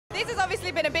This has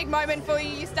obviously been a big moment for you.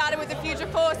 You started with the Future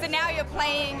Force and now you're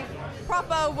playing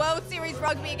proper World Series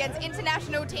rugby against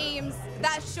international teams.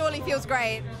 That surely feels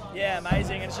great. Yeah,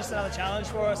 amazing, and it's just another challenge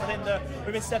for us. I think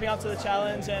we've been stepping up to the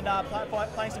challenge and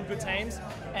playing some good teams,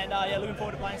 and yeah, looking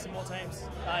forward to playing some more teams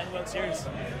in the World Series.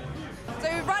 So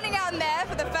running out in there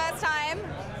for the first time,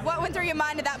 what went through your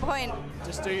mind at that point?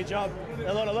 Just do your job.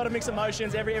 A lot of mixed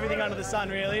emotions, everything under the sun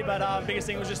really, but biggest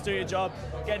thing was just do your job,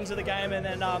 get into the game, and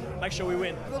then make sure we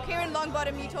win. Well, Kieran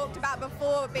Longbottom, you talked about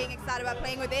before being excited about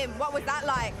playing with him. What was that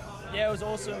like? Yeah, it was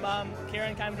awesome.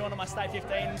 Kieran came to one of my State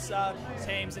 15s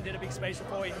teams and did a big speech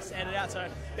before he handed out, so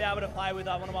be able to play with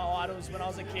one of my idols when I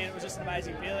was a kid, it was just an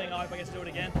amazing feeling. I hope I get to do it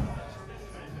again.